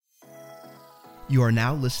You are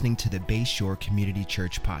now listening to the Bayshore Community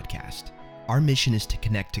Church podcast. Our mission is to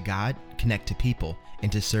connect to God, connect to people,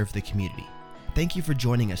 and to serve the community. Thank you for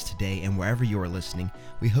joining us today, and wherever you are listening,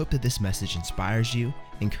 we hope that this message inspires you,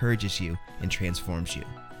 encourages you, and transforms you.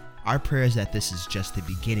 Our prayer is that this is just the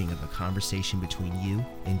beginning of a conversation between you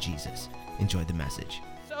and Jesus. Enjoy the message.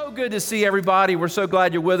 So good to see everybody. We're so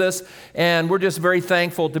glad you're with us, and we're just very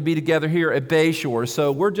thankful to be together here at Bayshore.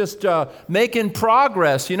 So we're just making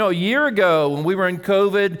progress. You know, a year ago when we were in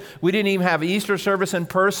COVID, we didn't even have Easter service in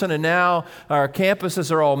person, and now our campuses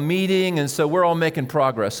are all meeting, and so we're all making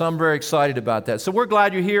progress. So I'm very excited about that. So we're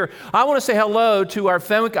glad you're here. I want to say hello to our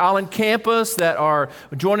Fenwick Island campus that are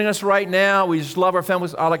joining us right now. We just love our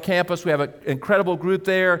Fenwick Island campus. We have an incredible group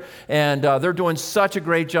there, and they're doing such a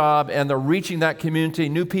great job, and they're reaching that community.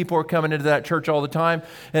 New people are coming into that church all the time.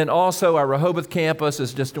 And also our Rehoboth campus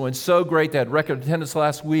is just doing so great. They had record attendance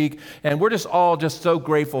last week. And we're just all just so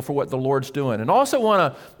grateful for what the Lord's doing. And also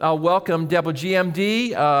want to welcome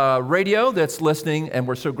WGMD Radio that's listening. And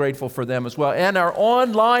we're so grateful for them as well. And our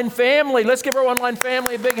online family. Let's give our online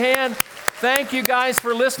family a big hand. Thank you guys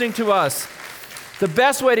for listening to us. The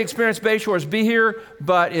best way to experience Bayshore is be here,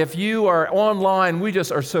 but if you are online, we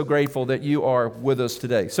just are so grateful that you are with us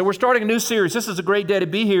today. So we're starting a new series. This is a great day to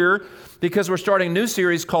be here because we're starting a new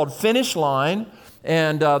series called Finish Line,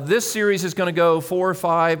 and this series is going to go 4,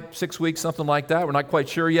 5, 6 weeks, something like that. We're not quite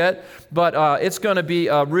sure yet, but it's going to be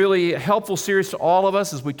a really helpful series to all of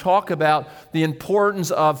us as we talk about the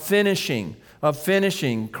importance of finishing,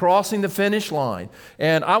 crossing the finish line.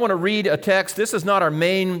 And I want to read a text. This is not our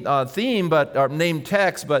main theme, but our main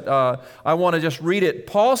text, but I want to just read it.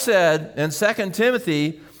 Paul said in 2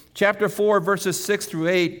 Timothy chapter 4, verses 6 through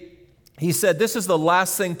 8, he said, this is the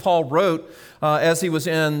last thing Paul wrote as he was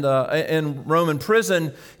in Roman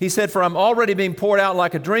prison. He said, for I'm already being poured out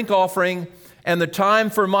like a drink offering, and the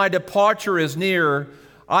time for my departure is near.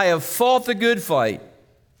 I have fought the good fight,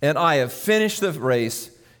 and I have finished the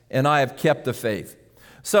race, and I have kept the faith.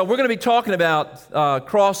 So we're going to be talking about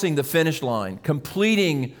crossing the finish line,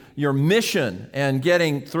 completing your mission and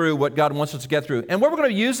getting through what God wants us to get through. And what we're going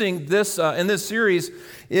to be using this in this series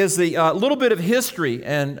is the little bit of history.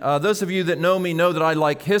 And those of you that know me know that I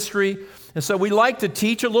like history. And so we like to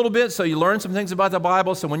teach a little bit, so you learn some things about the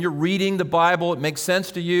Bible. So when you're reading the Bible, it makes sense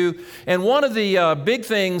to you. And one of the big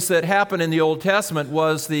things that happened in the Old Testament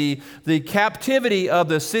was the captivity of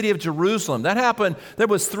the city of Jerusalem. That happened, there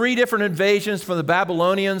was 3 different invasions from the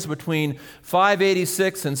Babylonians between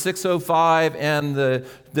 586 and 605, and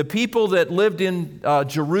the people that lived in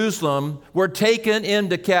Jerusalem were taken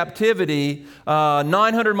into captivity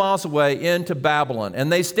 900 miles away into Babylon. And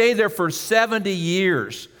they stayed there for 70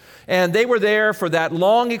 years. And they were there for that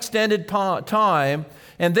long extended time.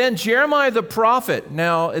 And then Jeremiah the prophet,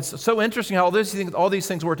 now it's so interesting how all these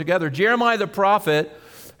things work together. Jeremiah the prophet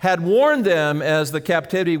had warned them as the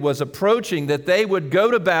captivity was approaching that they would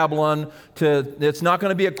go to Babylon. It's not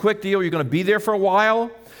going to be a quick deal. You're going to be there for a while.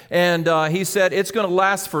 And he said it's going to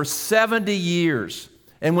last for 70 years.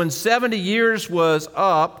 And when 70 years was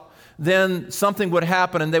up, then something would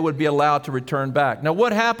happen and they would be allowed to return back. Now,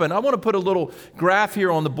 what happened? I want to put a little graph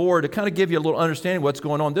here on the board to kind of give you a little understanding of what's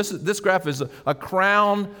going on. This graph is a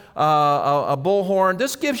crown, a bullhorn.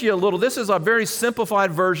 This gives you this is a very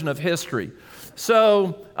simplified version of history.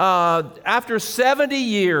 So after 70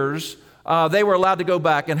 years, they were allowed to go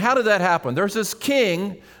back. And how did that happen? There's this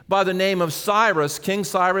king by the name of Cyrus, King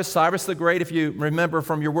Cyrus the Great, if you remember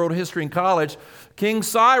from your world history in college. King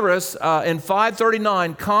Cyrus in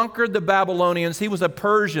 539 conquered the Babylonians. He was a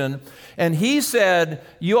Persian, and he said,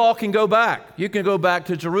 you all can go back. You can go back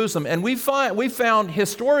to Jerusalem. And we found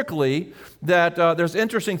historically that there's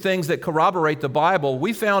interesting things that corroborate the Bible.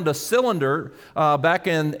 We found a cylinder back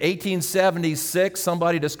in 1876.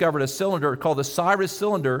 Somebody discovered a cylinder called the Cyrus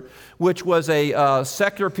cylinder, which was a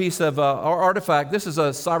secular piece of artifact. This is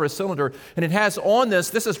a Cyrus cylinder, and it has on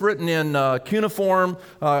this is written in cuneiform,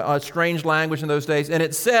 a strange language in those days, and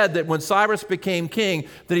it said that when Cyrus became king,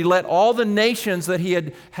 that he let all the nations that he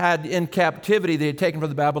had in captivity, that he had taken from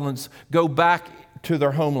the Babylonians, go back to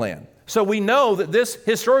their homeland. So we know that this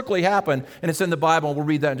historically happened, and it's in the Bible, and we'll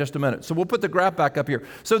read that in just a minute. So we'll put the graph back up here.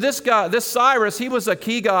 So this Cyrus, he was a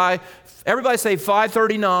key guy. Everybody say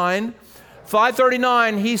 539.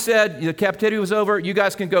 539, he said, the captivity was over, you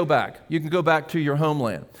guys can go back. You can go back to your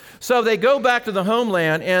homeland. So they go back to the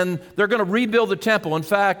homeland, and they're going to rebuild the temple. In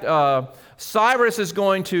fact, Cyrus is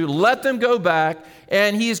going to let them go back,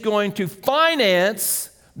 and he's going to finance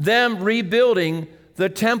them rebuilding the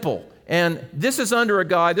temple. And this is under a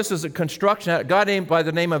guy, this is a guy named by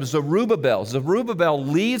the name of Zerubbabel. Zerubbabel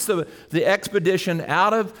leads the expedition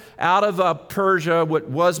out of Persia, what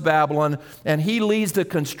was Babylon, and he leads the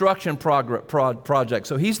construction project.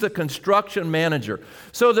 So he's the construction manager.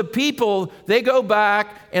 So the people, they go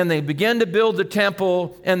back and they begin to build the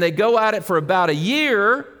temple, and they go at it for about a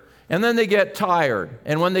year, and then they get tired.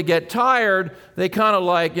 And when they get tired, they kind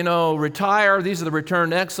of retire. These are the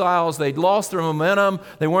returned exiles. They'd lost their momentum.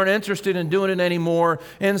 They weren't interested in doing it anymore.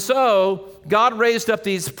 And so God raised up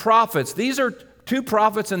these prophets. These are two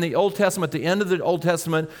prophets in the Old Testament, the end of the Old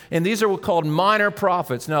Testament, and these are called minor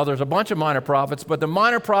prophets. Now, there's a bunch of minor prophets, but the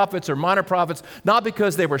minor prophets are minor prophets not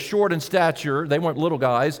because they were short in stature. They weren't little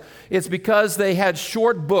guys. It's because they had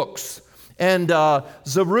short books. And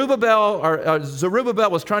Zerubbabel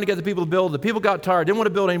was trying to get the people to build. The people got tired, didn't want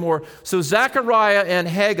to build anymore. So Zechariah and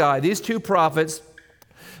Haggai, these two prophets,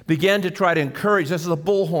 began to try to encourage, this is a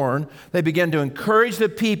bullhorn, they began to encourage the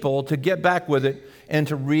people to get back with it and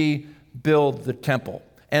to rebuild the temple.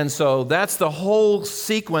 And so that's the whole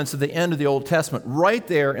sequence at the end of the Old Testament, right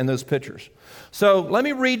there in those pictures. So let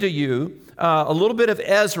me read to you a little bit of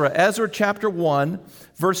Ezra chapter 1,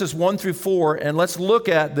 verses 1 through 4, and let's look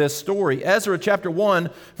at this story. Ezra chapter 1,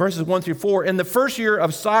 verses 1 through 4. In the first year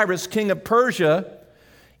of Cyrus, king of Persia,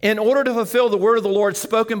 in order to fulfill the word of the Lord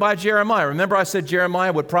spoken by Jeremiah. Remember I said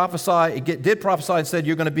Jeremiah would prophesy, did prophesy and said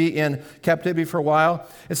you're going to be in captivity for a while.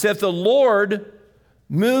 It said the Lord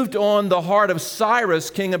moved on the heart of Cyrus,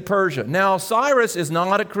 king of Persia. Now Cyrus is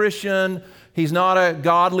not a Christian. He's not a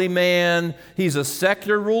godly man. He's a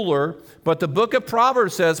secular ruler. But the book of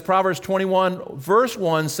Proverbs says, Proverbs 21 verse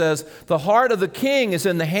 1 says, the heart of the king is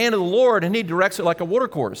in the hand of the Lord, and he directs it like a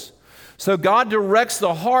watercourse. So God directs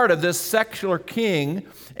the heart of this secular king,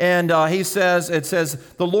 and it says,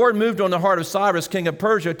 the Lord moved on the heart of Cyrus, king of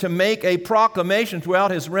Persia, to make a proclamation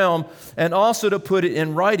throughout his realm, and also to put it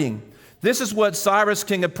in writing. This is what Cyrus,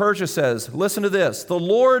 king of Persia, says. Listen to this. The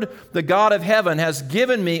Lord, the God of heaven, has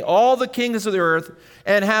given me all the kingdoms of the earth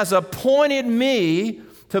and has appointed me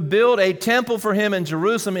to build a temple for him in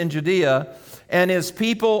Jerusalem in Judea, and his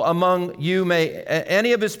people among you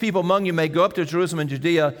any of his people among you may go up to Jerusalem and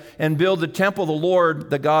Judea and build the temple of the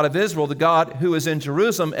Lord, the God of Israel, the God who is in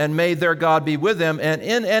Jerusalem, and may their God be with them. And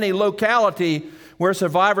in any locality where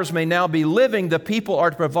survivors may now be living, the people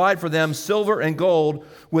are to provide for them silver and gold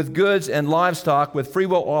with goods and livestock with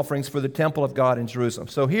freewill offerings for the temple of God in Jerusalem.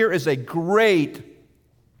 So here is a great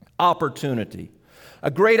opportunity.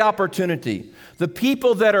 A great opportunity. The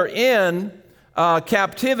people that are in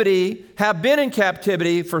captivity have been in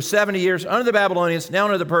captivity for 70 years under the Babylonians, now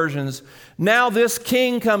under the Persians. Now this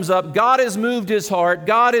king comes up. God has moved his heart.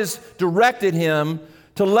 God has directed him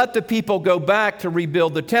to let the people go back to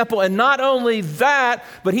rebuild the temple. And not only that,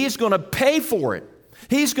 but he's going to pay for it.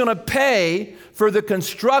 He's going to pay for the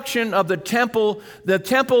construction of the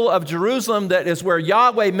temple of Jerusalem, that is where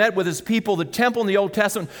Yahweh met with his people. The temple in the Old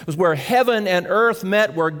Testament was where heaven and earth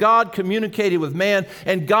met, where God communicated with man,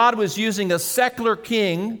 and God was using a secular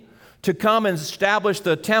king to come and establish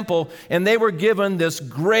the temple, and they were given this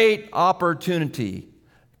great opportunity.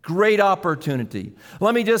 Great opportunity.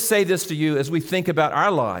 Let me just say this to you as we think about our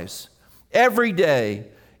lives. Every day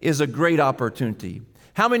is a great opportunity.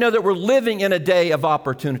 How many know that we're living in a day of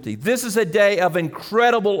opportunity? This is a day of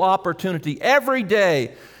incredible opportunity. Every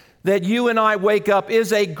day that you and I wake up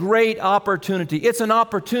is a great opportunity. It's an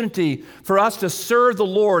opportunity for us to serve the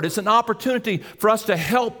Lord. It's an opportunity for us to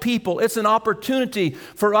help people. It's an opportunity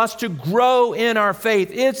for us to grow in our faith.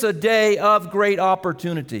 It's a day of great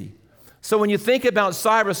opportunity. So when you think about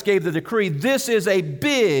Cyrus gave the decree, this is a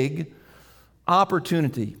big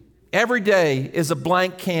opportunity. Every day is a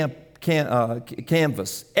blank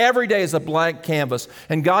canvas. Every day is a blank canvas.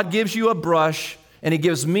 And God gives you a brush, and he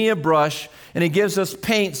gives me a brush, and he gives us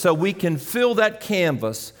paint so we can fill that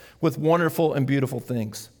canvas with wonderful and beautiful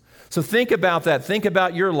things. So think about that. Think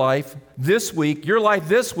about your life this week. Your life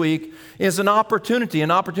this week is an opportunity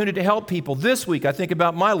to help people. This week, I think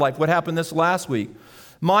about my life, what happened this last week.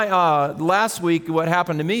 Last week, what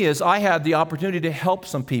happened to me is I had the opportunity to help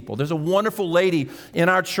some people. There's a wonderful lady in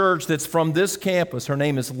our church that's from this campus. Her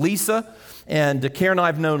name is Lisa, and Karen and I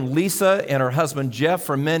have known Lisa and her husband Jeff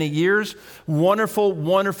for many years. Wonderful,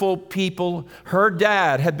 wonderful people. Her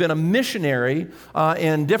dad had been a missionary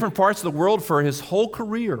in different parts of the world for his whole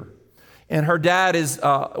career. And her dad is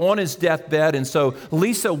on his deathbed, and so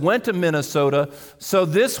Lisa went to Minnesota. So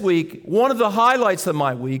this week, one of the highlights of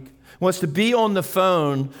my week was to be on the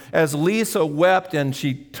phone as Lisa wept and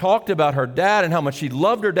she talked about her dad and how much she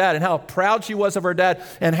loved her dad and how proud she was of her dad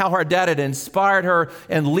and how her dad had inspired her.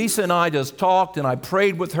 And Lisa and I just talked, and I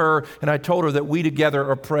prayed with her, and I told her that we together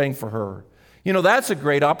are praying for her. You know, that's a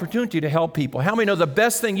great opportunity to help people. How many know the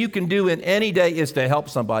best thing you can do in any day is to help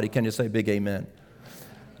somebody? Can you say big amen?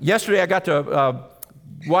 Yesterday I got to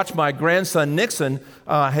watch my grandson Nixon,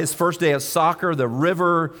 his first day at soccer, the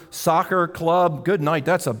River Soccer Club. Good night,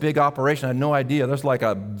 that's a big operation. I had no idea. There's like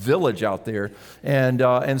a village out there.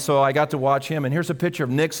 And so I got to watch him. And here's a picture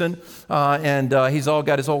of Nixon, and he's all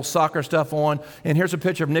got his old soccer stuff on. And here's a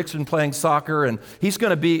picture of Nixon playing soccer, and he's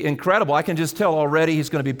going to be incredible. I can just tell already he's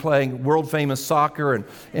going to be playing world-famous soccer, and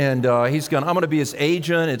I'm going to be his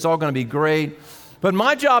agent. It's all going to be great. But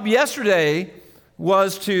my job yesterday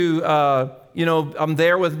was to, I'm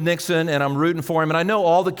there with Nixon and I'm rooting for him. And I know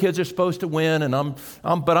all the kids are supposed to win, and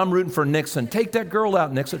but I'm rooting for Nixon. Take that girl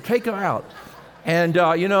out, Nixon. Take her out. And,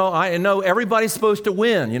 I know everybody's supposed to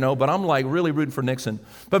win, but I'm like really rooting for Nixon.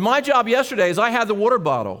 But my job yesterday is I had the water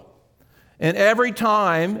bottle. And every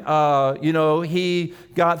time, he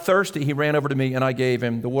got thirsty, he ran over to me and I gave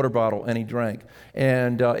him the water bottle and he drank.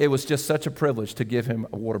 And it was just such a privilege to give him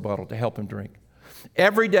a water bottle to help him drink.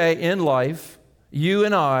 Every day in life, you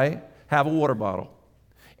and I have a water bottle.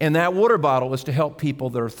 And that water bottle is to help people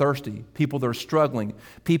that are thirsty, people that are struggling,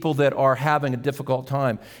 people that are having a difficult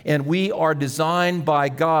time. And we are designed by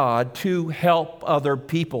God to help other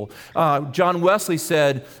people. John Wesley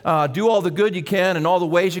said, do all the good you can in all the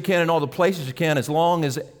ways you can in all the places you can as long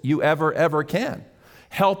as you ever can.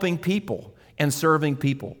 Helping people and serving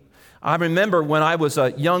people. I remember when I was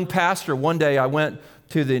a young pastor, one day I went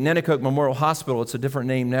to the Nanticoke Memorial Hospital. It's a different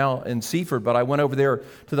name now in Seaford, but I went over there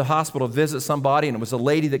to the hospital to visit somebody, and it was a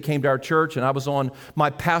lady that came to our church, and I was on my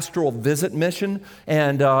pastoral visit mission,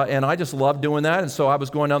 and I just loved doing that. And so I was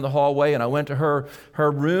going down the hallway, and I went to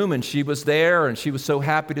her room, and she was there, and she was so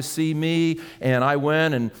happy to see me. And I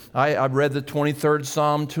went, and I read the 23rd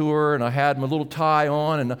Psalm to her, and I had my little tie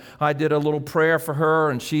on, and I did a little prayer for her,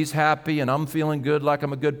 and she's happy, and I'm feeling good like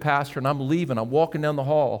I'm a good pastor, and I'm leaving. I'm walking down the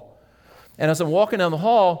hall. And as I'm walking down the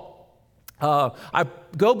hall, I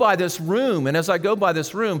go by this room, and as I go by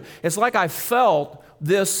this room, it's like I felt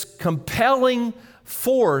this compelling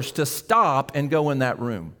force to stop and go in that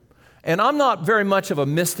room. And I'm not very much of a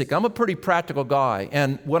mystic. I'm a pretty practical guy.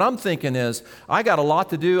 And what I'm thinking is, I got a lot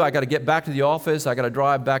to do. I got to get back to the office. I got to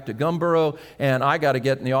drive back to Gumboro, and I got to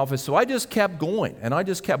get in the office. So I just kept going, and I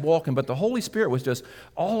just kept walking. But the Holy Spirit was just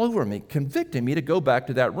all over me, convicting me to go back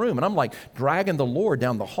to that room. And I'm like dragging the Lord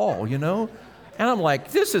down the hall, And I'm like,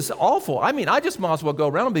 this is awful. I mean, I just might as well go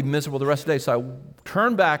around and be miserable the rest of the day. So I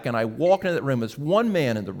turned back, and I walked into that room. There's one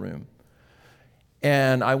man in the room.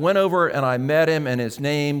 And I went over and I met him, and his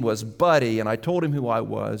name was Buddy, and I told him who I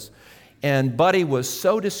was. And Buddy was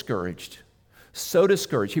so discouraged.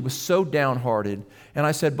 He was so downhearted. And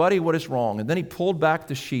I said, Buddy, what is wrong? And then he pulled back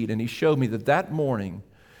the sheet, and he showed me that morning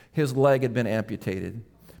his leg had been amputated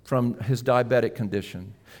from his diabetic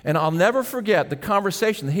condition. And I'll never forget the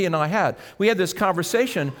conversation that he and I had. We had this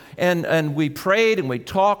conversation, and we prayed and we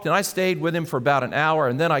talked, and I stayed with him for about an hour,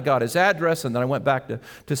 and then I got his address, and then I went back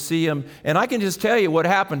to see him. And I can just tell you what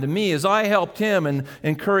happened to me is I helped him and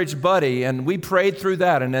encouraged Buddy, and we prayed through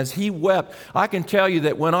that. And as he wept, I can tell you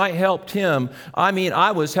that when I helped him,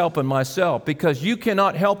 I was helping myself, because you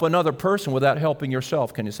cannot help another person without helping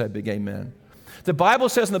yourself. Can you say big amen? The Bible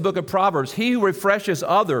says in the book of Proverbs, he who refreshes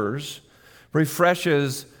others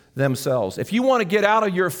refreshes themselves. If you want to get out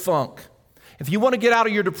of your funk, if you want to get out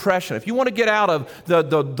of your depression, if you want to get out of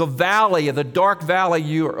the valley, the dark valley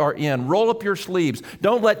you are in, roll up your sleeves.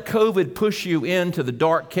 Don't let COVID push you into the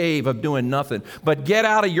dark cave of doing nothing, but get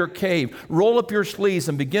out of your cave, roll up your sleeves,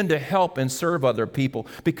 and begin to help and serve other people,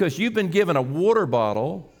 because you've been given a water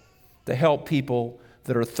bottle to help people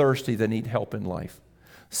that are thirsty, that need help in life.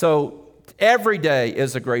 So every day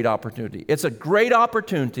is a great opportunity. It's a great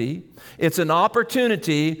opportunity. It's an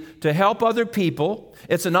opportunity to help other people.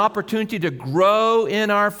 It's an opportunity to grow in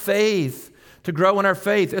our faith.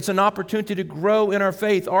 It's an opportunity to grow in our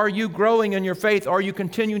faith. Are you growing in your faith? Are you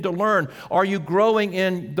continuing to learn? Are you growing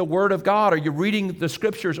in the Word of God? Are you reading the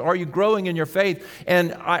Scriptures? Are you growing in your faith?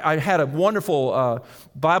 And I had a wonderful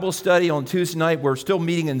Bible study on Tuesday night. We're still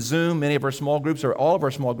meeting in Zoom. Many of our small groups, or all of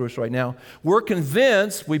our small groups right now. We're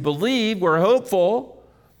convinced, we believe, we're hopeful,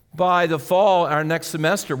 by the fall, our next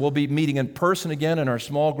semester, we'll be meeting in person again in our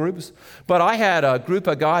small groups. But I had a group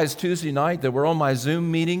of guys Tuesday night that were on my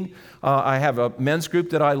Zoom meeting. I have a men's group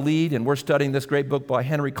that I lead, and we're studying this great book by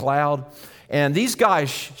Henry Cloud. And these guys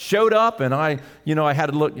showed up, and I had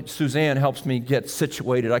to look. Suzanne helps me get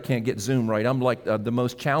situated. I can't get Zoom right. I'm like the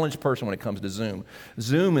most challenged person when it comes to Zoom.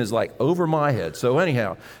 Zoom is like over my head. So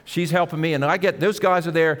anyhow, she's helping me, and those guys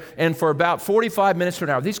are there, and for about 45 minutes to an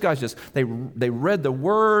hour, these guys they read the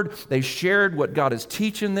Word, they shared what God is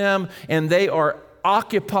teaching them, and they are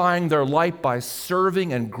occupying their life by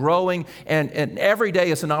serving and growing, and every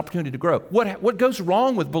day is an opportunity to grow. What goes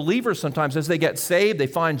wrong with believers sometimes is they get saved, they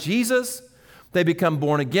find Jesus, they become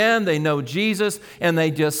born again, they know Jesus, and they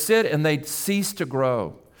just sit and they cease to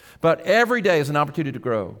grow. But every day is an opportunity to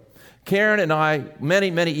grow. Karen and I,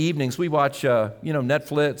 many evenings, we watch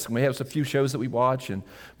Netflix, and we have a few shows that we watch.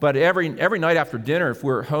 But every night after dinner, if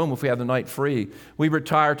we're home, if we have the night free, we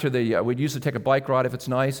retire to we'd usually take a bike ride if it's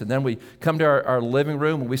nice, and then we come to our living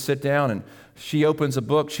room and we sit down, and she opens a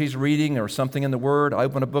book she's reading or something in the Word. I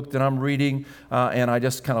open a book that I'm reading, and I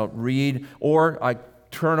just kind of read, or I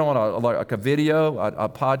turn on a video, a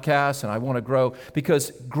podcast, and I want to grow, because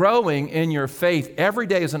growing in your faith every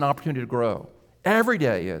day is an opportunity to grow. Every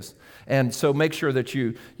day is. And so make sure that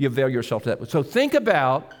you avail yourself to that. So think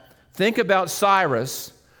about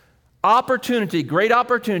Cyrus. Opportunity, great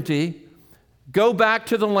opportunity. Go back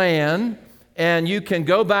to the land, and you can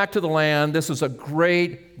go back to the land. This is a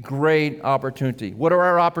great, great opportunity. What are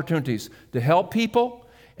our opportunities? To help people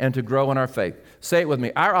and to grow in our faith. Say it with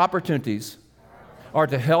me. Our opportunities are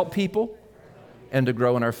to help people and to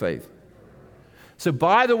grow in our faith. So,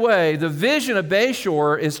 by the way, the vision of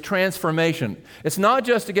Bayshore is transformation. It's not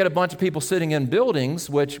just to get a bunch of people sitting in buildings,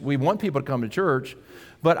 which we want people to come to church,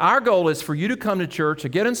 but our goal is for you to come to church, to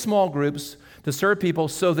get in small groups, to serve people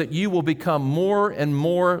so that you will become more and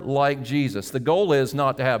more like Jesus. The goal is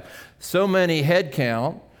not to have so many head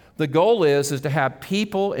count. The goal is to have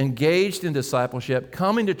people engaged in discipleship,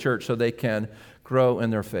 coming to church so they can grow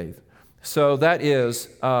in their faith. So that is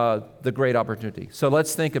the great opportunity. So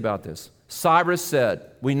let's think about this. Cyrus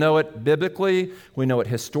said, we know it biblically, we know it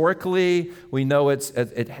historically, we know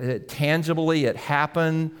it tangibly, it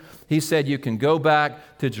happened. He said you can go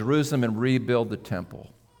back to Jerusalem and rebuild the temple.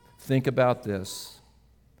 Think about this.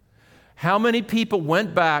 How many people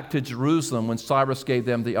went back to Jerusalem when Cyrus gave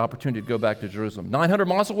them the opportunity to go back to Jerusalem? 900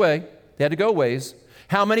 miles away. They had to go ways.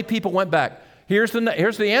 How many people went back? Here's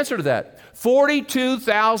the answer to that.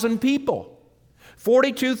 42,000 people.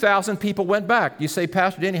 42,000 people went back. You say,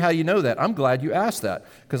 Pastor Danny, how do you know that? I'm glad you asked that,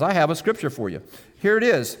 because I have a scripture for you. Here it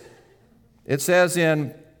is. It says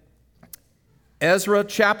in Ezra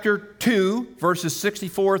chapter 2, verses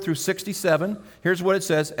 64 through 67. Here's what it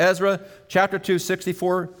says. Ezra chapter 2,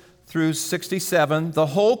 64 through 67. The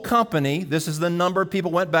whole company, this is the number of people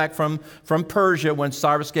went back from Persia when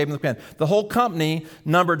Cyrus gave them the command. The whole company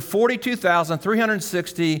numbered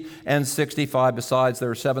 42,360 and 65. Besides, there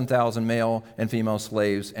were 7,000 male and female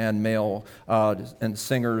slaves and male and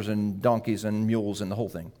singers and donkeys and mules and the whole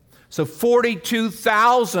thing. So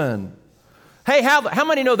 42,000. Hey, how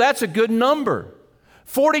many know that's a good number?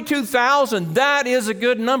 42,000, that is a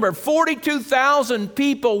good number. 42,000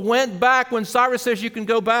 people went back when Cyrus says you can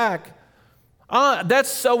go back. That's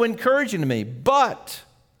so encouraging to me. But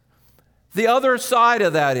the other side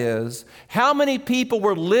of that is, how many people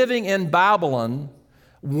were living in Babylon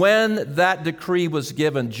when that decree was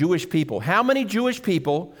given? Jewish people. How many Jewish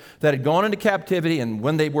people that had gone into captivity, and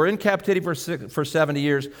when they were in captivity for 70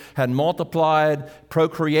 years, had multiplied,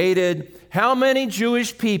 procreated? How many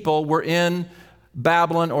Jewish people were in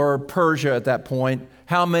Babylon or Persia at that point?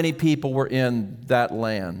 How many people were in that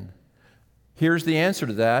land? Here's the answer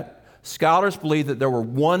to that. Scholars believe that there were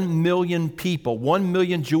 1 million people, 1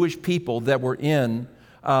 million Jewish people that were in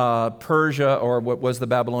Persia, or what was the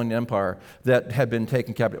Babylonian Empire, that had been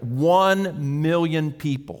taken captive. 1 million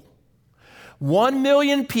people. 1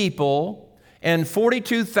 million people, and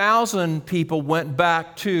 42,000 people went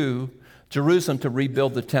back to Jerusalem to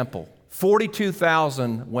rebuild the temple.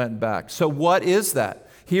 42,000 went back. So what is that?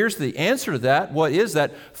 Here's the answer to that. What is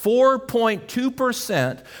that?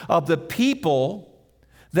 4.2% of the people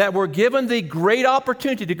that were given the great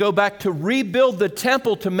opportunity to go back to rebuild the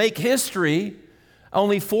temple to make history,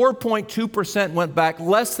 only 4.2% went back.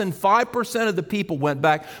 Less than 5% of the people went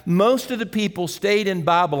back. Most of the people stayed in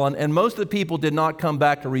Babylon, and most of the people did not come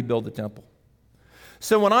back to rebuild the temple.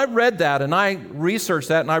 So when I read that and I researched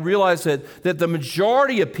that, and I realized that the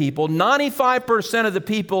majority of people, 95% of the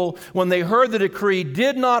people, when they heard the decree,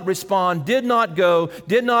 did not respond, did not go,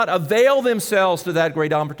 did not avail themselves to that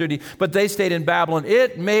great opportunity, but they stayed in Babylon.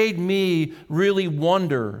 It made me really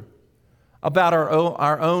wonder about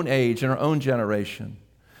our own age and our own generation.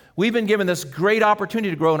 We've been given this great opportunity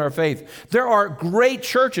to grow in our faith. There are great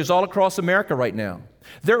churches all across America right now.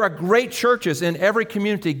 There are great churches in every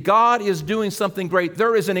community. God is doing something great.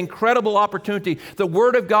 There is an incredible opportunity. The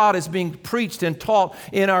Word of God is being preached and taught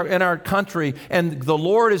in our country, and the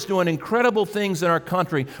Lord is doing incredible things in our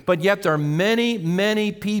country. But yet there are many,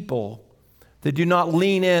 many people that do not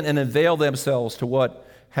lean in and avail themselves to what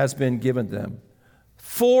has been given them.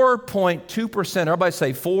 4.2%. Everybody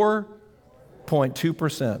say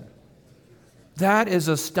 4.2%. That is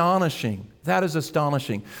astonishing. That is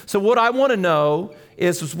astonishing. So what I want to know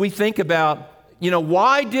is, as we think about,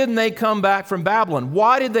 why didn't they come back from Babylon?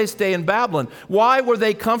 Why did they stay in Babylon? Why were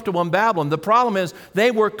they comfortable in Babylon? The problem is they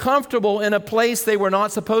were comfortable in a place they were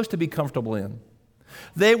not supposed to be comfortable in.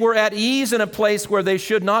 They were at ease in a place where they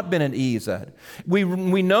should not have been at ease at.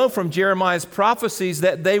 We know from Jeremiah's prophecies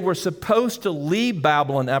that they were supposed to leave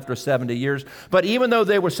Babylon after 70 years, but even though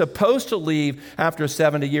they were supposed to leave after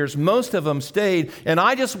 70 years, most of them stayed. And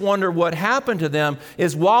I just wonder what happened to them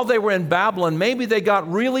is while they were in Babylon, maybe they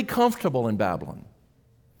got really comfortable in Babylon.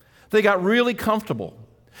 They got really comfortable.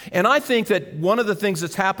 And I think that one of the things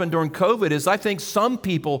that's happened during COVID is I think some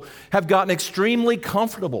people have gotten extremely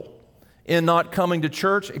comfortable in not coming to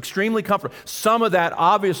church, extremely comfortable. Some of that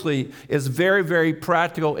obviously is very, very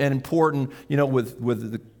practical and important,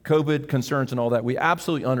 with the COVID concerns and all that. We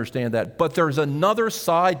absolutely understand that. But there's another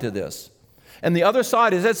side to this. And the other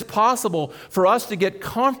side is it's possible for us to get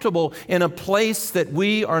comfortable in a place that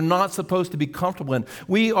we are not supposed to be comfortable in.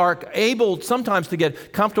 We are able sometimes to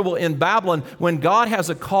get comfortable in Babylon when God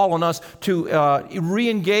has a call on us to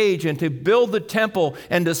re-engage and to build the temple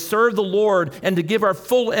and to serve the Lord and to give our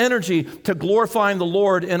full energy to glorifying the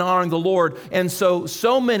Lord and honoring the Lord. And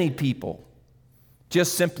so many people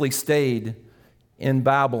just simply stayed in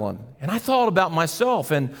Babylon. And I thought about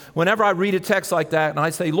myself, and whenever I read a text like that and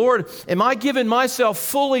I say, Lord, am I giving myself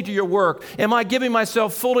fully to your work? Am I giving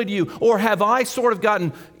myself fully to you? Or have I sort of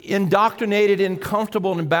gotten indoctrinated and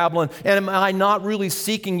comfortable in Babylon, and am I not really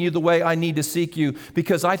seeking you the way I need to seek you?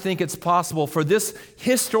 Because I think it's possible for this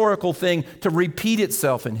historical thing to repeat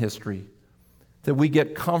itself in history, that we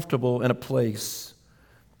get comfortable in a place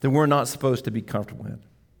that we're not supposed to be comfortable in.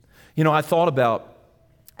 I thought about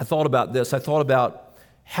this. I thought about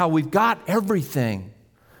how we've got everything.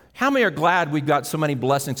 How many are glad we've got so many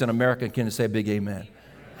blessings in America? Can you say a big amen?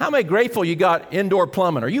 How many grateful you got indoor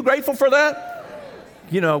plumbing? Are you grateful for that?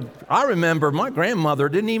 I remember my grandmother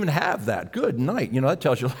didn't even have that. Good night. That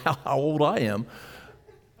tells you how old I am.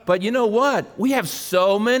 But you know what? We have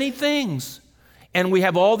so many things. And we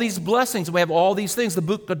have all these blessings. We have all these things. The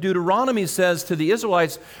book of Deuteronomy says to the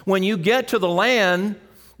Israelites, when you get to the land,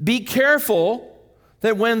 be careful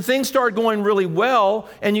that when things start going really well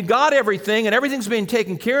and you got everything and everything's being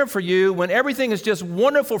taken care of for you, when everything is just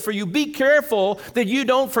wonderful for you, be careful that you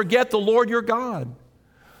don't forget the Lord your God.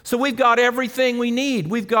 So we've got everything we need.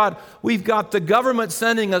 We've got the government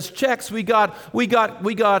sending us checks. We got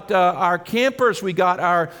our campers. We got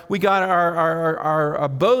our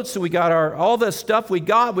boats. We got all the stuff we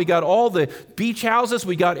got all the beach houses.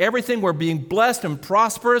 We got everything. We're being blessed and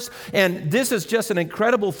prosperous. And this is just an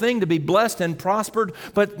incredible thing to be blessed and prospered.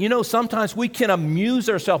 But sometimes we can amuse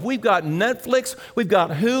ourselves. We've got Netflix. We've got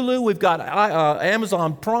Hulu. We've got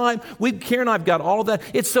Amazon Prime. Karen and I've got all of that.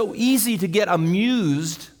 It's so easy to get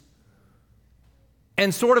amused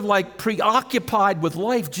and sort of like preoccupied with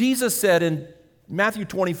life. Jesus said in Matthew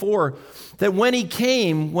 24 that when he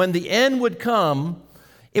came, when the end would come,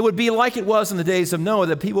 it would be like it was in the days of Noah,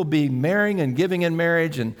 that people would be marrying and giving in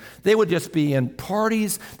marriage, and they would just be in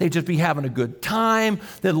parties. They'd just be having a good time.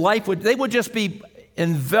 They would just be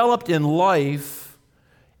enveloped in life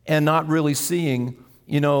and not really seeing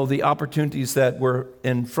the opportunities that were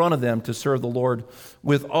in front of them to serve the Lord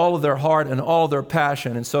with all of their heart and all of their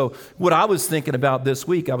passion. And so what I was thinking about this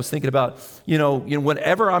week, I was thinking about,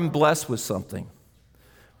 whenever I'm blessed with something,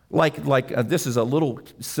 this is a little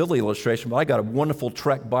silly illustration, but I got a wonderful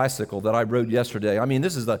Trek bicycle that I rode yesterday. I mean,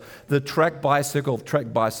 this is the Trek bicycle of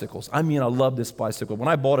Trek bicycles. I mean, I love this bicycle. When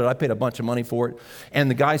I bought it, I paid a bunch of money for it. And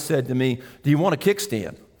the guy said to me, do you want a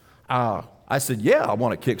kickstand? I said, yeah, I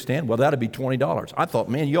want a kickstand. Well, that'd be $20. I thought,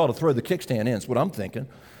 man, you ought to throw the kickstand in. That's what I'm thinking.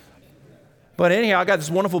 But anyhow, I got this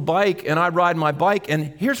wonderful bike, and I ride my bike,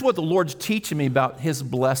 and here's what the Lord's teaching me about his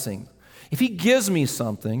blessing. If he gives me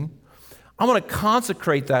something, I'm going to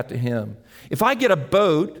consecrate that to him. If I get a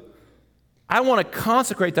boat, I want to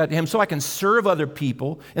consecrate that to him so I can serve other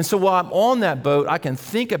people. And so while I'm on that boat, I can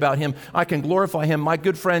think about him. I can glorify him. My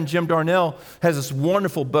good friend Jim Darnell has this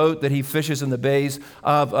wonderful boat that he fishes in the bays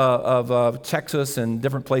of Texas and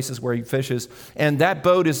different places where he fishes. And that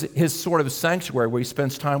boat is his sort of sanctuary where he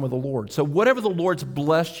spends time with the Lord. So whatever the Lord's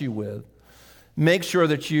blessed you with, make sure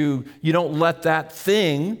that you don't let that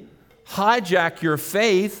thing hijack your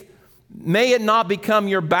faith. May it not become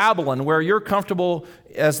your Babylon, where you're comfortable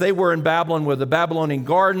as they were in Babylon with the Babylonian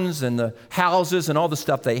gardens and the houses and all the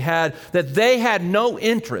stuff they had, that they had no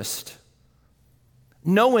interest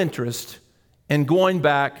in going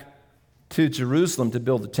back to Jerusalem to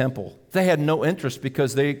build the temple. They had no interest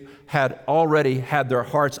because they had already had their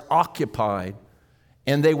hearts occupied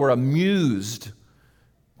and they were amused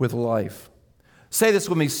with life. Say this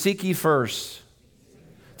with me: seek ye first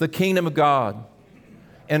the kingdom of God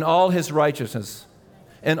and all his righteousness,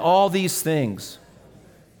 and all these things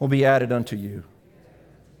will be added unto you.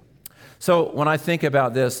 So when I think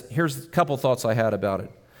about this, here's a couple thoughts I had about it.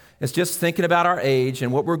 It's just thinking about our age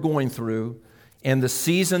and what we're going through and the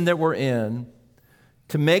season that we're in,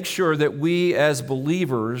 to make sure that we as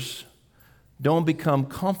believers don't become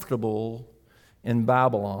comfortable in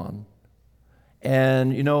Babylon.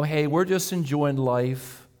 And, hey, we're just enjoying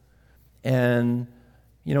life. And,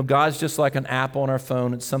 God's just like an app on our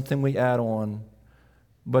phone. It's something we add on.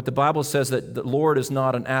 But the Bible says that the Lord is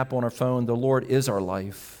not an app on our phone. The Lord is our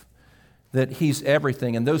life, that he's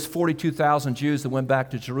everything. And those 42,000 Jews that went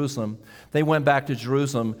back to Jerusalem, they went back to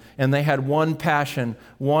Jerusalem and they had one passion,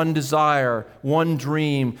 one desire, one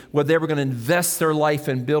dream, where they were going to invest their life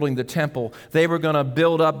in building the temple. They were going to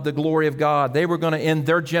build up the glory of God. They were going to, in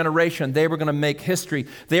their generation, they were going to make history.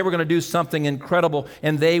 They were going to do something incredible,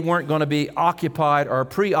 and they weren't going to be occupied or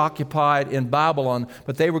preoccupied in Babylon,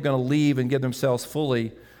 but they were going to leave and give themselves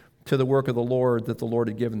fully to the work of the Lord that the Lord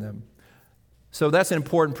had given them. So that's an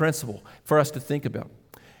important principle for us to think about.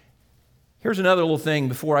 Here's another little thing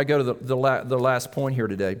before I go to the last point here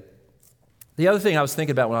today. The other thing I was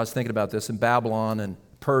thinking about when I was thinking about this in Babylon and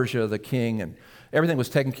Persia, the king, and everything was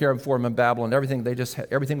taken care of for them in Babylon.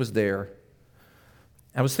 Everything was there.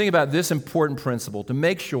 I was thinking about this important principle to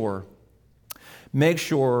make sure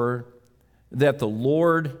that the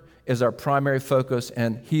Lord is our primary focus,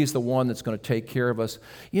 and he's the one that's going to take care of us.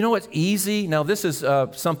 It's easy. Now, this is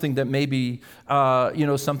something that maybe, we're a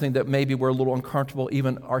little uncomfortable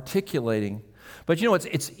even articulating. But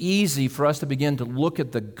it's easy for us to begin to look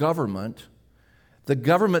at the government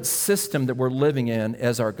system that we're living in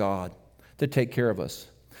as our God to take care of us.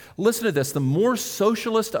 Listen to this: the more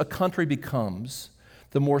socialist a country becomes,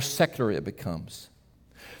 the more secular it becomes.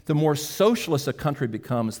 The more socialist a country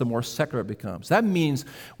becomes, the more secular it becomes. That means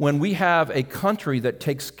when we have a country that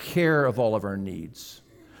takes care of all of our needs,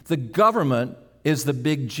 the government is the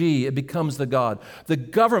big G. It becomes the God. The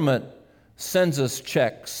government sends us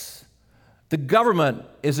checks. The government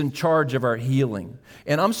is in charge of our healing.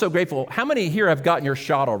 And I'm so grateful. How many here have gotten your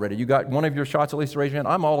shot already? You got one of your shots, at least raise your hand.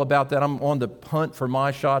 I'm all about that. I'm on the hunt for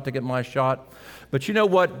my shot, to get my shot. But you know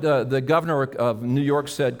what the governor of New York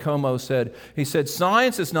said, Cuomo said? He said,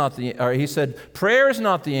 prayer is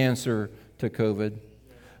not the answer to COVID.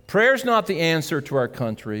 Prayer is not the answer to our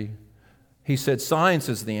country. He said, science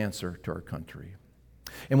is the answer to our country.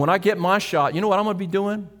 And when I get my shot, you know what I'm going to be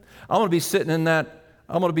doing? I'm going to be sitting in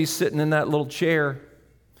that little chair,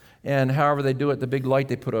 and however they do it, the big light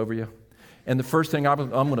they put over you. And the first thing I'm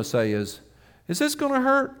going to say is this going to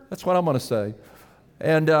hurt? That's what I'm going to say.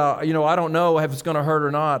 And, I don't know if it's going to hurt or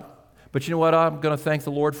not. But you know what I'm going to thank the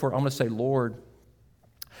Lord for? I'm going to say, Lord,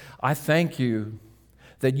 I thank you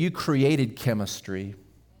that you created chemistry.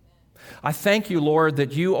 I thank you, Lord,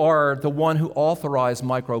 that you are the one who authorized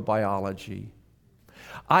microbiology.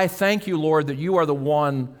 I thank you, Lord, that you are the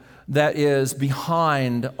one that is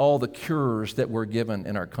behind all the cures that we're given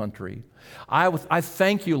in our country. I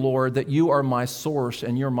thank you, Lord, that you are my source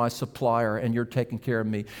and you're my supplier and you're taking care of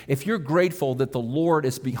me. If you're grateful that the Lord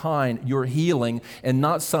is behind your healing and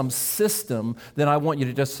not some system, then I want you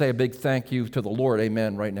to just say a big thank you to the Lord.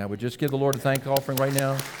 Amen right now. Would you just give the Lord a thank offering right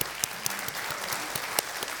now?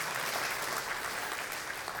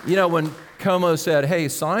 When Cuomo said, hey,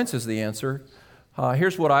 science is the answer,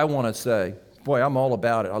 here's what I want to say. Boy, I'm all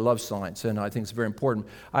about it. I love science, and I think it's very important.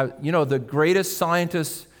 The greatest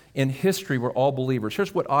scientists in history were all believers.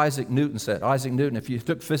 Here's what Isaac Newton said. Isaac Newton, if you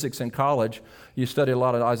took physics in college, you studied a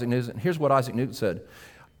lot of Isaac Newton. Here's what Isaac Newton said.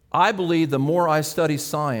 I believe the more I study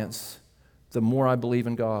science, the more I believe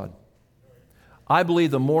in God. I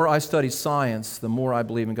believe the more I study science, the more I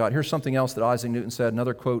believe in God. Here's something else that Isaac Newton said,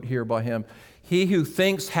 another quote here by him. He who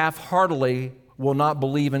thinks half-heartedly will not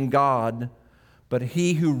believe in God, but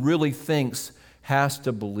he who really thinks has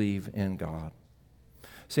to believe in God.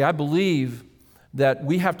 See, I believe that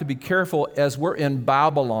we have to be careful as we're in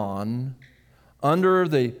Babylon, under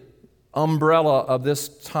the umbrella of this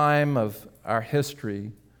time of our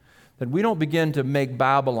history, that we don't begin to make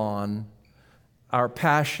Babylon our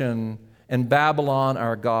passion, and Babylon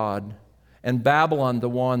our God, and Babylon the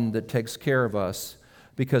one that takes care of us,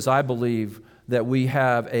 because I believe that we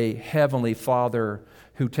have a heavenly Father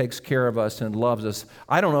who takes care of us and loves us.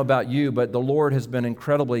 I don't know about you, but the Lord has been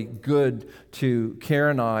incredibly good to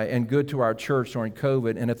Karen and I, and good to our church during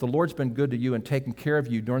COVID. And if the Lord's been good to you and taking care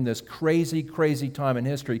of you during this crazy, crazy time in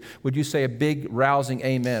history, would you say a big, rousing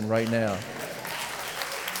amen right now?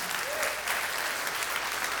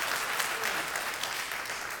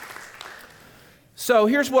 So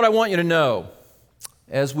here's what I want you to know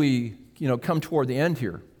as we come toward the end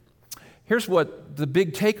here. Here's what the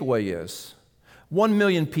big takeaway is. 1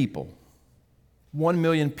 million people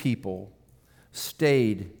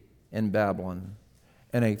stayed in Babylon,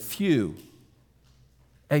 and a few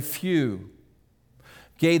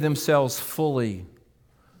gave themselves fully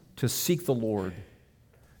to seek the Lord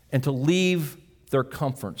and to leave their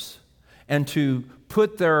comforts and to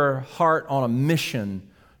put their heart on a mission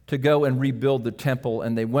to go and rebuild the temple.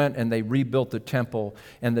 And they went and they rebuilt the temple,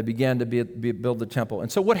 and they began to build the temple.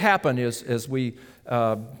 And so what happened is, as we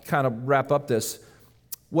kind of wrap up this,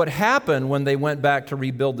 what happened when they went back to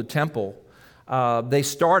rebuild the temple, they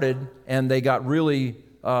started and they got really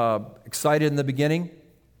excited in the beginning,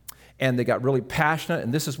 and they got really passionate.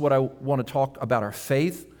 And this is what I want to talk about, our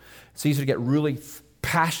faith. It's easy to get really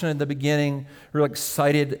passionate in the beginning, really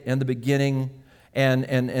excited in the beginning.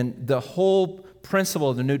 And the whole principle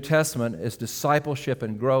of the New Testament is discipleship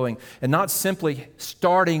and growing, and not simply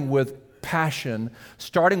starting with passion,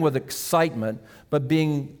 starting with excitement, but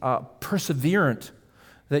being perseverant,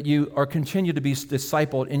 that you are continue to be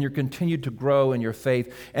discipled and you're continued to grow in your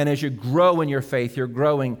faith. And as you grow in your faith, you're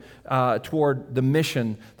growing toward the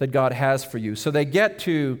mission that God has for you. So they get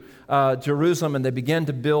to Jerusalem and they begin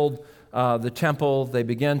to build the temple. They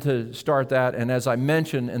begin to start that. And as I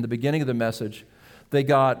mentioned in the beginning of the message, they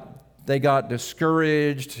got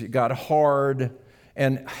discouraged, it got hard.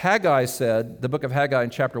 And Haggai said, the book of Haggai in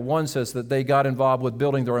chapter 1 says that they got involved with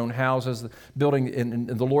building their own houses, and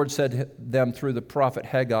the Lord said to them through the prophet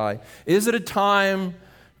Haggai, "Is it a time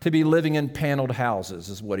to be living in paneled houses?"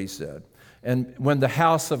 is what he said. And when the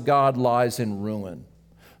house of God lies in ruin.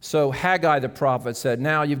 So Haggai the prophet said,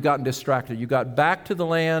 now you've gotten distracted. You got back to the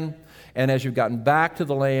land, and as you've gotten back to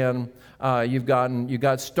the land, you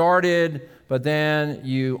got started, but then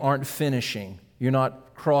you aren't finishing. You're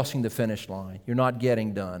not crossing the finish line. You're not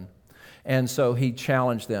getting done. And so he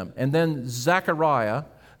challenged them. And then Zechariah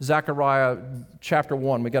chapter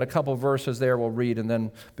 1, we got a couple of verses there we'll read, and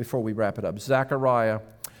then before we wrap it up, Zechariah,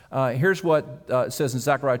 here's what it says in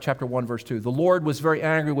Zechariah chapter 1, verse 2. The Lord was very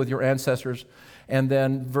angry with your ancestors. And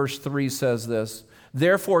then verse 3 says this,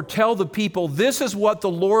 therefore tell the people, this is what the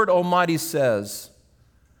Lord Almighty says.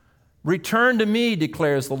 Return to me,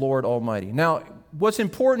 declares the Lord Almighty. Now, what's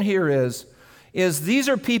important here is these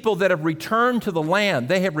are people that have returned to the land.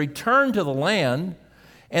 They have returned to the land,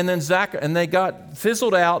 and then they got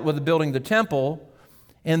fizzled out with building the temple.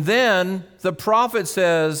 And then the prophet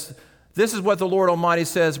says, this is what the Lord Almighty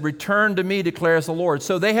says, return to me, declares the Lord.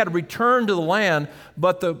 So they had returned to the land,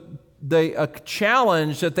 but the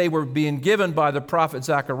challenge that they were being given by the prophet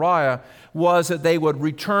Zechariah was that they would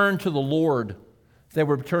return to the Lord. They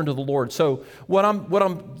would return to the Lord. So what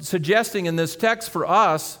I'm suggesting in this text for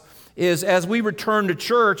us is, as we return to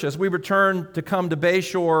church, as we return to come to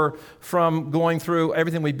Bayshore from going through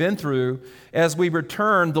everything we've been through, as we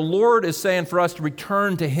return, the Lord is saying for us to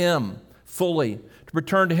return to Him fully.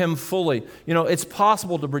 Return to Him fully. You know, it's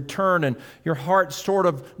possible to return and your heart sort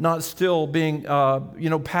of not still being,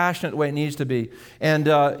 passionate the way it needs to be. And,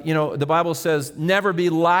 the Bible says, never be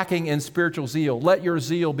lacking in spiritual zeal. Let your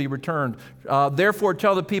zeal be returned. Therefore,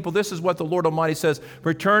 tell the people, this is what the Lord Almighty says.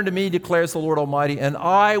 Return to me, declares the Lord Almighty, and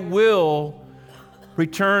I will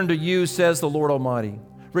return to you, says the Lord Almighty.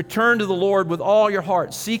 Return to the Lord with all your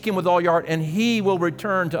heart. Seek Him with all your heart, and He will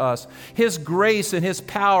return to us. His grace and His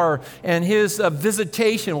power and His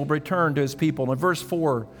visitation will return to His people. And in verse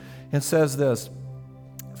 4, it says this.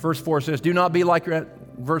 Verse 4 says, do not be like your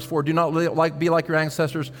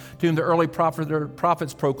ancestors, to whom the early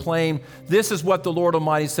prophets proclaim. This is what the Lord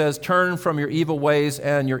Almighty says, turn from your evil ways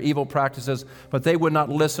and your evil practices. But they would not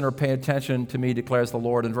listen or pay attention to me, declares the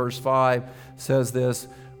Lord. And verse 5 says this,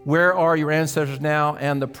 where are your ancestors now,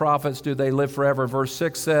 and the prophets, do they live forever? Verse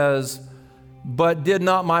 6 says, but did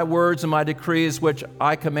not my words and my decrees, which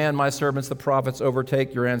I command my servants, the prophets,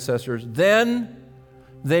 overtake your ancestors? Then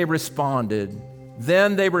they responded.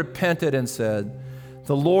 Then they repented and said,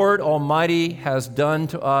 "The Lord Almighty has done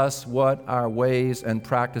to us what our ways and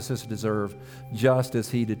practices deserve, just as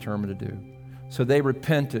He determined to do." So they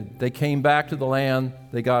repented. They came back to the land.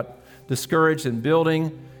 They got discouraged in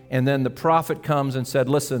building. And then the prophet comes and said,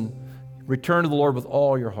 "Listen, return to the Lord with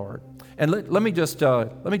all your heart." And let me just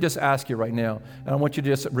ask you right now, and I want you to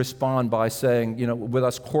just respond by saying, with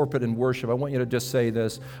us corporate in worship, I want you to just say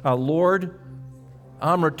this: "Lord,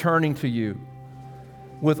 I'm returning to you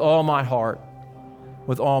with all my heart,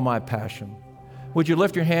 with all my passion." Would you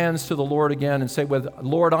lift your hands to the Lord again and say,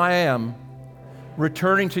 "Lord, I am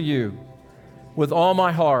returning to you with all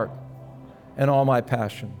my heart and all my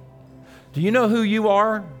passion." Do you know who you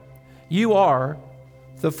are? You are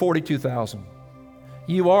the 42,000.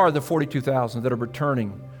 You are the 42,000 that are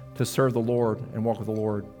returning to serve the Lord and walk with the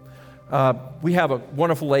Lord. We have a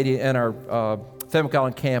wonderful lady in our Fenwick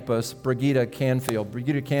Island campus, Brigida Canfield.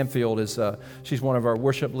 Brigida Canfield she's one of our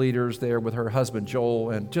worship leaders there with her husband Joel,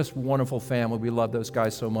 and just wonderful family. We love those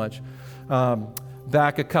guys so much.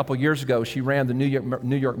 Back a couple years ago, she ran the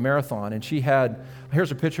New York Marathon, and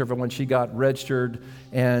here's a picture of her when she got registered,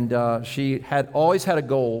 and she had always had a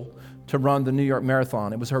goal to run the New York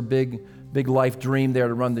Marathon. It was her big life dream there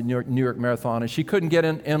to run the New York Marathon, and she couldn't get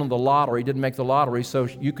in on the lottery, didn't make the lottery, so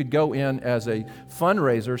you could go in as a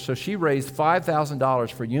fundraiser. So she raised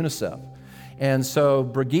 $5,000 for UNICEF. And so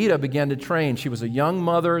Brigida began to train. She was a young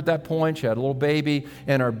mother at that point. She had a little baby,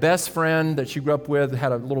 and her best friend that she grew up with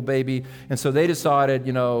had a little baby. And so they decided,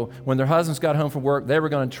 when their husbands got home from work, they were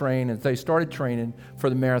going to train, and they started training for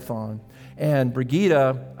the marathon. And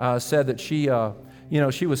Brigida said that she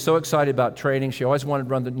was so excited about training. She always wanted to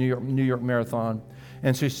run the New York Marathon.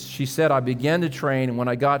 And so she said, "I began to train, and when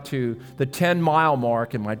I got to the 10-mile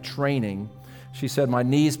mark in my training," she said, "my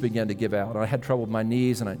knees began to give out. I had trouble with my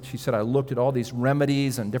knees, and she said, I looked at all these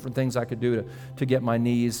remedies and different things I could do to get my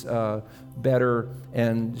knees better."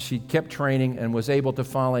 And she kept training and was able to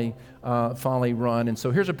finally run. And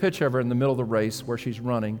so here's a picture of her in the middle of the race where she's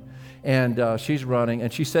running, and she's running.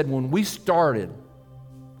 And she said, when we started,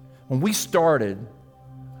 with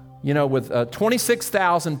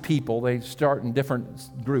 26,000 people, they start in different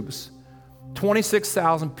groups,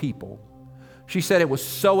 26,000 people. She said it was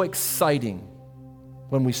so exciting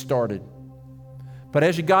when we started. But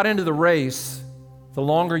as you got into the race, the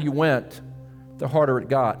longer you went, the harder it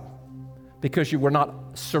got, because you were not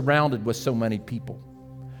surrounded with so many people.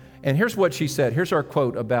 And here's what she said. Here's our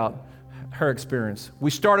quote about her experience.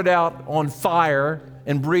 "We started out on fire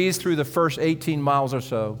and breezed through the first 18 miles or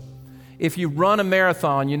so. If you run a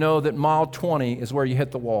marathon, you know that mile 20 is where you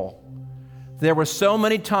hit the wall. There were so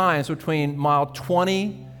many times between mile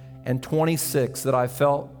 20 and 26 that I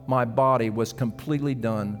felt my body was completely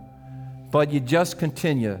done. But you just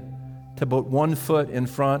continue to put one foot in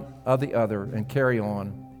front of the other and carry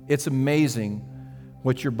on. It's amazing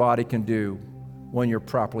what your body can do when you're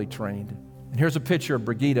properly trained." And here's a picture of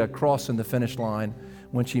Brigida crossing the finish line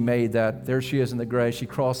when she made that. There she is in the gray. She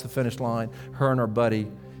crossed the finish line, her and her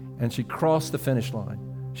buddy, and she crossed the finish line.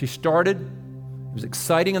 She started, it was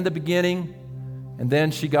exciting in the beginning, and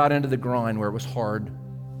then she got into the grind where it was hard.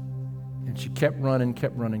 And she kept running.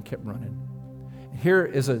 Here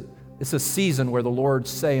it's a season where the Lord's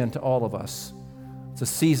saying to all of us, it's a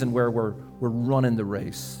season where we're running the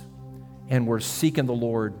race, and we're seeking the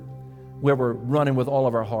Lord, where we're running with all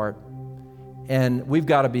of our heart. And we've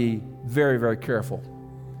got to be very, very careful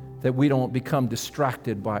that we don't become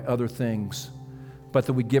distracted by other things, but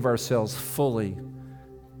that we give ourselves fully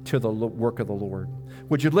to the work of the Lord.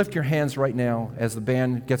 Would you lift your hands right now as the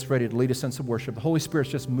band gets ready to lead us in some worship? The Holy Spirit's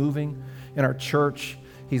just moving in our church.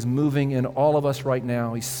 He's moving in all of us right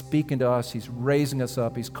now. He's speaking to us. He's raising us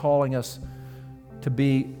up. He's calling us to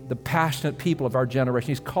be the passionate people of our generation.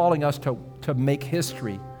 He's calling us to make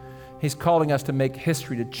history. He's calling us to make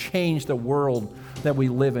history, to change the world that we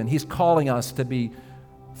live in. He's calling us to be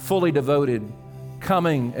fully devoted,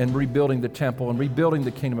 coming and rebuilding the temple and rebuilding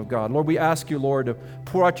the kingdom of God. Lord, we ask you, Lord, to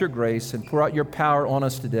pour out your grace and pour out your power on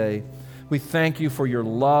us today. We thank you for your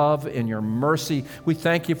love and your mercy. We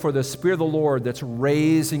thank you for the Spirit of the Lord that's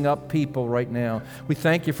raising up people right now. We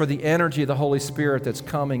thank you for the energy of the Holy Spirit that's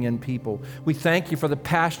coming in people. We thank you for the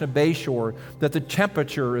passion of Bayshore, that the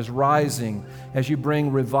temperature is rising as you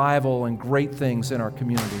bring revival and great things in our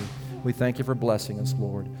community. We thank you for blessing us,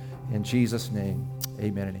 Lord. In Jesus' name,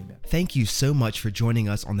 amen and amen. Thank you so much for joining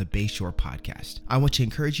us on the Bayshore podcast. I want to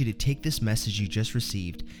encourage you to take this message you just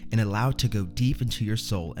received and allow it to go deep into your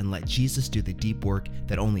soul and let Jesus do the deep work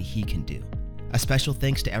that only He can do. A special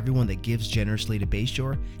thanks to everyone that gives generously to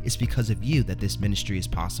Bayshore. It's because of you that this ministry is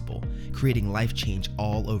possible, creating life change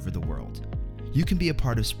all over the world. You can be a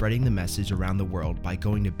part of spreading the message around the world by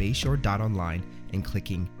going to bayshore.online and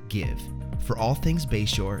clicking Give. For all things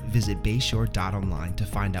Bayshore, visit bayshore.online to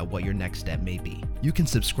find out what your next step may be. You can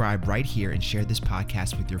subscribe right here and share this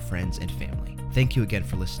podcast with your friends and family. Thank you again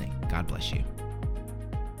for listening. God bless you.